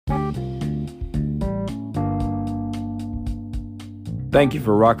Thank you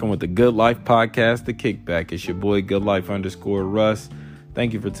for rocking with the Good Life Podcast, The Kickback. It's your boy, GoodLife_Russ.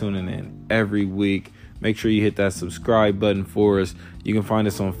 Thank you for tuning in every week. Make sure you hit that subscribe button for us. You can find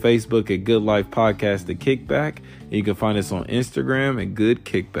us on Facebook at Good Life Podcast, The Kickback. And you can find us on Instagram at Good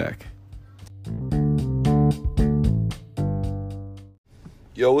Kickback.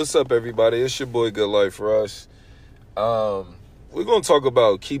 Yo, what's up, everybody? It's your boy, Good Life Russ. We're going to talk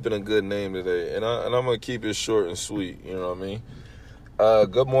about keeping a good name today, and I'm going to keep it short and sweet, you know what I mean?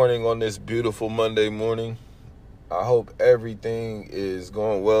 Good morning on this beautiful Monday morning. I hope everything is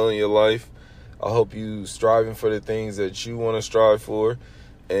going well in your life. I hope you striving for the things that you want to strive for,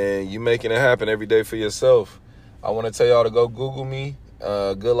 and you making it happen every day for yourself. I want to tell y'all to go Google me,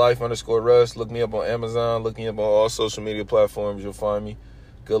 GoodLife_Russ. Look me up on Amazon. Look me up on all social media platforms. You'll find me,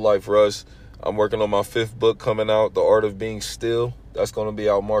 Good Life Russ. I'm working on my 5th book coming out, The Art of Being Still. That's going to be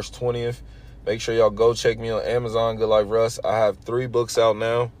out March 20th. Make sure y'all go check me on Amazon, Good Life Russ. I have 3 books out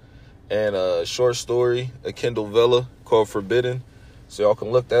now and a short story, a Kindle Vella called Forbidden. So y'all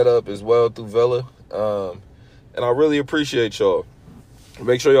can look that up as well through Vella. And I really appreciate y'all.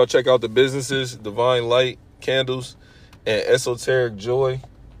 Make sure y'all check out the businesses, Divine Light Candles and Esoteric Joy.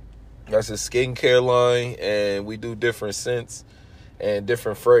 That's a skincare line, and we do different scents and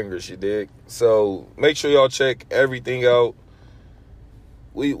different fragrances, you dig? So make sure y'all check everything out.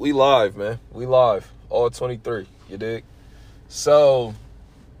 We live, man. We live. All 23, you dig? So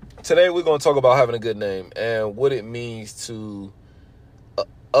today we're going to talk about having a good name and what it means to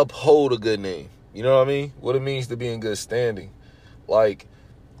uphold a good name. You know what I mean? What it means to be in good standing. Like,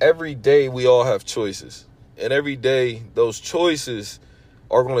 every day we all have choices. And every day those choices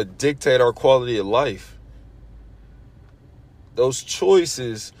are going to dictate our quality of life. Those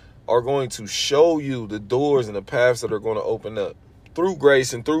choices are going to show you the doors and the paths that are going to open up through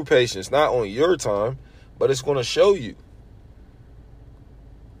grace and through patience, not on your time, but it's going to show you.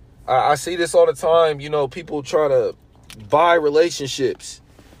 I see this all the time. You know, people try to buy relationships.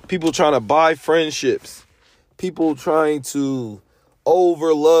 People trying to buy friendships. People trying to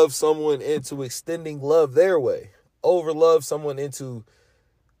overlove someone into extending love their way. Overlove someone into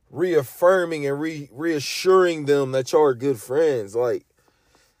reaffirming and reassuring them that y'all are good friends. Like,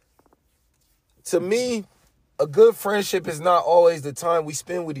 to me, a good friendship is not always the time we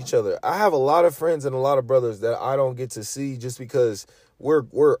spend with each other. I have a lot of friends and a lot of brothers that I don't get to see just because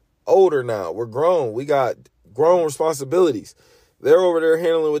we're older now. We're grown. We got grown responsibilities. They're over there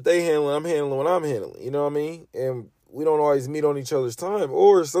handling what they handling. I'm handling what I'm handling. You know what I mean? And we don't always meet on each other's time.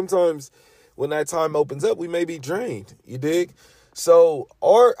 Or sometimes when that time opens up, we may be drained. You dig? So,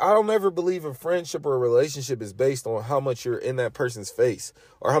 I don't ever believe a friendship or a relationship is based on how much you're in that person's face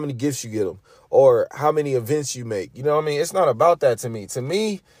or how many gifts you get them or how many events you make. You know what I mean? It's not about that to me. To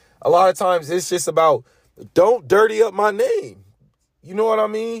me, a lot of times it's just about don't dirty up my name. You know what I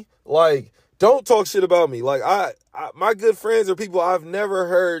mean? Like, don't talk shit about me. Like, my good friends are people I've never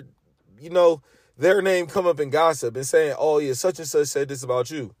heard, you know, their name come up in gossip and saying, oh, yeah, such and such said this about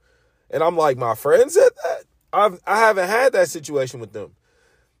you. And I'm like, my friend said that? I haven't had that situation with them.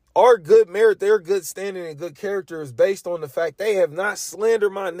 Our good merit, their good standing and good character is based on the fact they have not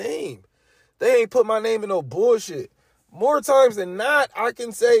slandered my name. They ain't put my name in no bullshit. More times than not, I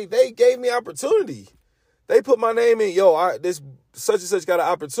can say they gave me opportunity. They put my name in, this such and such got an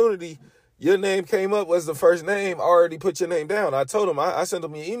opportunity. Your name came up was the first name. I already put your name down. I told them, I sent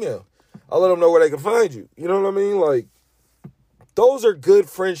them an email. I let them know where they can find you. You know what I mean? Like, those are good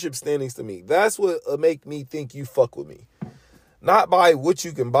friendship standings to me. That's what make me think you fuck with me. Not by what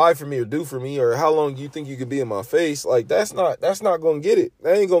you can buy for me or do for me or how long you think you can be in my face. Like, that's not going to get it.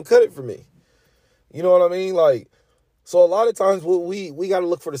 That ain't going to cut it for me. You know what I mean? Like, so a lot of times what we got to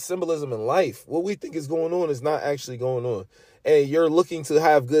look for the symbolism in life. What we think is going on is not actually going on. And you're looking to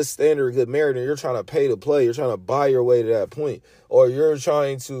have good standard, good merit, and you're trying to pay to play. You're trying to buy your way to that point. Or you're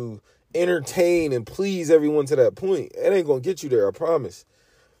trying to entertain and please everyone to that point. It ain't gonna get you there, I promise.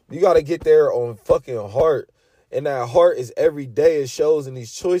 You gotta get there on fucking heart. And that heart is every day. It shows in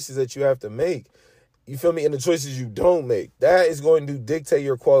these choices that you have to make. You feel me? And the choices you don't make. That is going to dictate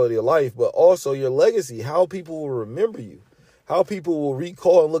your quality of life, but also your legacy, how people will remember you, how people will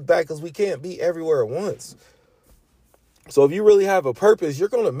recall and look back, because we can't be everywhere at once. So if you really have a purpose, you're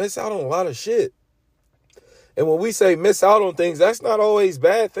gonna miss out on a lot of shit. And when we say miss out on things, that's not always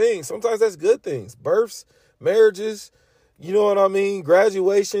bad things. Sometimes that's good things. Births, marriages, you know what I mean?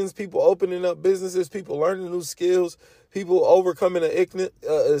 Graduations, people opening up businesses, people learning new skills, people overcoming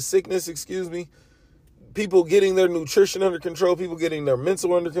a sickness, people getting their nutrition under control, people getting their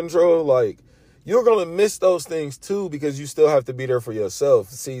mental under control. Like, you're going to miss those things too because you still have to be there for yourself.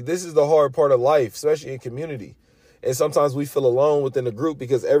 See, this is the hard part of life, especially in community. And sometimes we feel alone within the group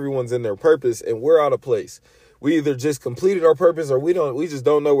because everyone's in their purpose and we're out of place. We either just completed our purpose or we just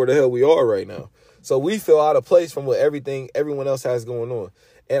don't know where the hell we are right now. So we feel out of place from what everyone else has going on.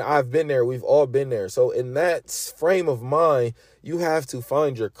 And I've been there. We've all been there. So in that frame of mind, you have to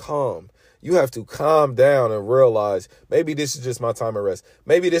find your calm. You have to calm down and realize maybe this is just my time of rest.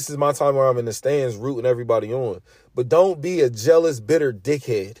 Maybe this is my time where I'm in the stands rooting everybody on. But don't be a jealous, bitter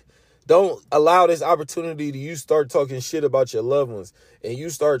dickhead. Don't allow this opportunity to you start talking shit about your loved ones and you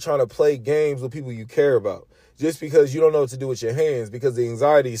start trying to play games with people you care about just because you don't know what to do with your hands because the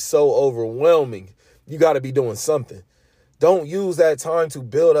anxiety is so overwhelming. You got to be doing something. Don't use that time to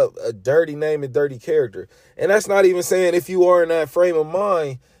build up a dirty name and dirty character. And that's not even saying if you are in that frame of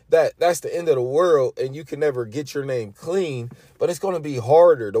mind that's the end of the world and you can never get your name clean, but it's going to be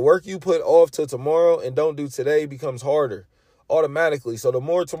harder. The work you put off till tomorrow and don't do today becomes harder automatically. So the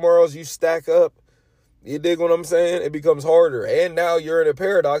more tomorrows you stack up, you dig what I'm saying? It becomes harder. And now you're in a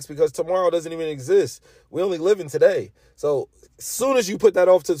paradox because tomorrow doesn't even exist. We only live in today. So as soon as you put that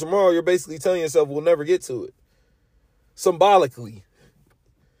off to tomorrow, you're basically telling yourself we'll never get to it. Symbolically.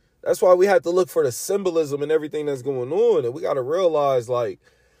 That's why we have to look for the symbolism and everything that's going on. And we got to realize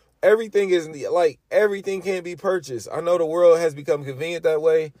everything can't be purchased. I know the world has become convenient that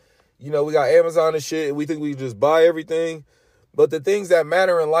way. You know, we got Amazon and shit and we think we just buy everything. But the things that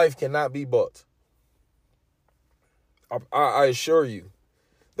matter in life cannot be bought. I assure you,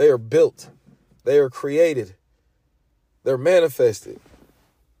 they are built. They are created. They're manifested.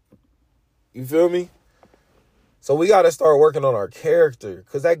 You feel me? So we got to start working on our character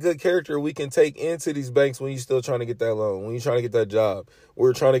because that good character we can take into these banks when you're still trying to get that loan, when you're trying to get that job, when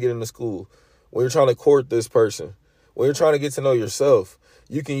you're trying to get into school, when you're trying to court this person, when you're trying to get to know yourself.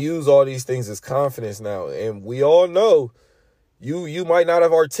 You can use all these things as confidence now. And we all know you might not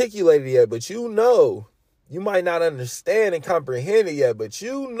have articulated it yet, but you know. You might not understand and comprehend it yet, but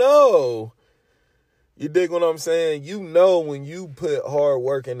you know. You dig what I'm saying? You know when you put hard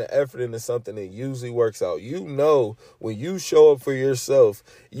work and the effort into something, it usually works out. You know when you show up for yourself,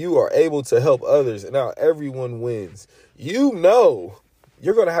 you are able to help others, and now everyone wins. You know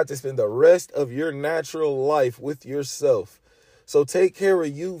you're going to have to spend the rest of your natural life with yourself. So take care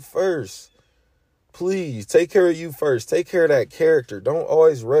of you first. Please, take care of you first. Take care of that character. Don't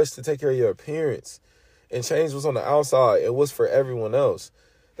always rush to take care of your appearance and change what's on the outside and what's for everyone else.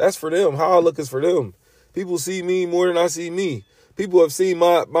 That's for them. How I look is for them. People see me more than I see me. People have seen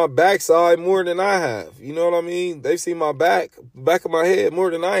my backside more than I have. You know what I mean? They've seen my back of my head more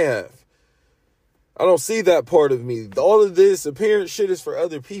than I have. I don't see that part of me. All of this appearance shit is for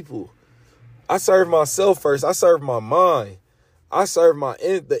other people. I serve myself first. I serve my mind. I serve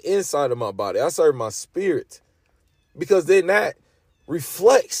the inside of my body. I serve my spirit. Because then that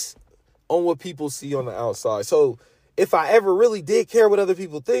reflects on what people see on the outside. So if I ever really did care what other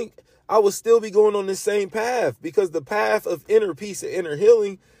people think, I would still be going on the same path because the path of inner peace and inner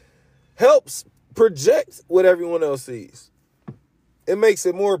healing helps project what everyone else sees. It makes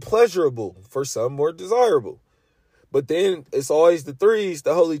it more pleasurable, for some more desirable. But then it's always the threes,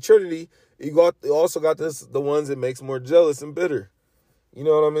 the Holy Trinity. You also got the ones that makes more jealous and bitter. You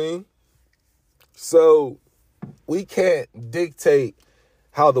know what I mean? So we can't dictate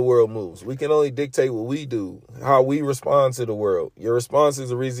how the world moves. We can only dictate what we do, how we respond to the world. Your response is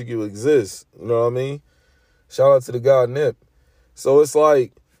the reason you exist. You know what I mean? Shout out to the God Nip. So it's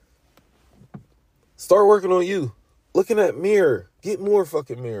like, start working on you. Look in that mirror. Get more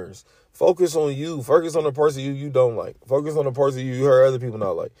fucking mirrors. Focus on you. Focus on the parts of you don't like. Focus on the parts of you heard other people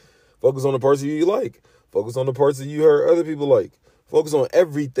not like. Focus on the parts of you like. Focus on the parts of you heard other people like. Focus on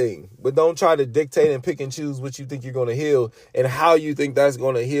everything, but don't try to dictate and pick and choose what you think you're going to heal and how you think that's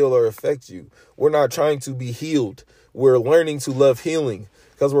going to heal or affect you. We're not trying to be healed. We're learning to love healing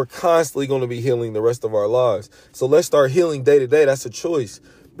because we're constantly going to be healing the rest of our lives. So let's start healing day to day. That's a choice.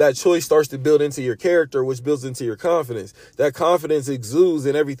 That choice starts to build into your character, which builds into your confidence. That confidence exudes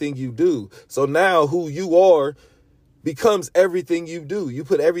in everything you do. So now who you are becomes everything you do. You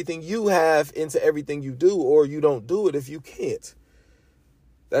put everything you have into everything you do, or you don't do it if you can't.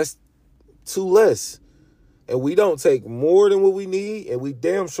 That's too less. And we don't take more than what we need, and we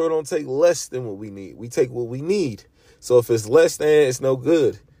damn sure don't take less than what we need. We take what we need. So if it's less than, it's no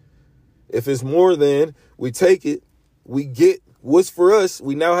good. If it's more than, we take it. We get what's for us.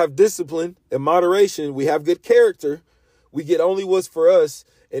 We now have discipline and moderation. We have good character. We get only what's for us,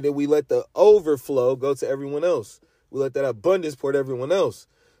 and then we let the overflow go to everyone else. We let that abundance pour to everyone else.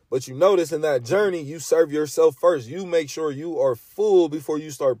 But you notice in that journey, you serve yourself first. You make sure you are full before you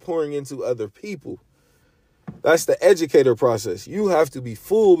start pouring into other people. That's the educator process. You have to be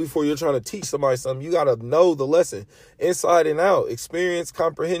full before you're trying to teach somebody something. You got to know the lesson inside and out, experience,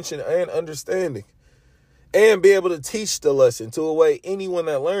 comprehension, and understanding. And be able to teach the lesson to a way anyone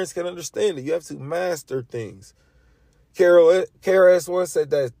that learns can understand it. You have to master things. KRS once said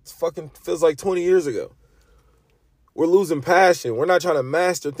that fucking feels like 20 years ago. We're losing passion. We're not trying to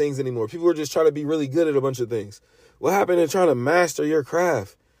master things anymore. People are just trying to be really good at a bunch of things. What happened to trying to master your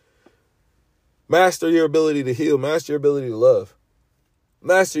craft? Master your ability to heal. Master your ability to love.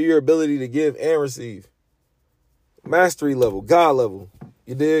 Master your ability to give and receive. Mastery level. God level.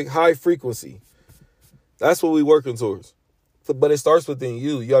 You dig? High frequency. That's what we're working towards. But it starts within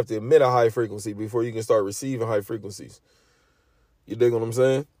you. You have to emit a high frequency before you can start receiving high frequencies. You dig what I'm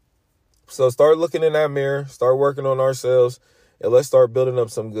saying? So start looking in that mirror. Start working on ourselves. And let's start building up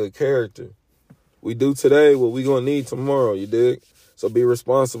some good character. We do today what we going to need tomorrow. You dig? So be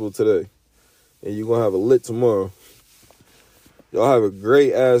responsible today. And you're going to have a lit tomorrow. Y'all have a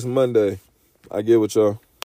great ass Monday. I get with y'all.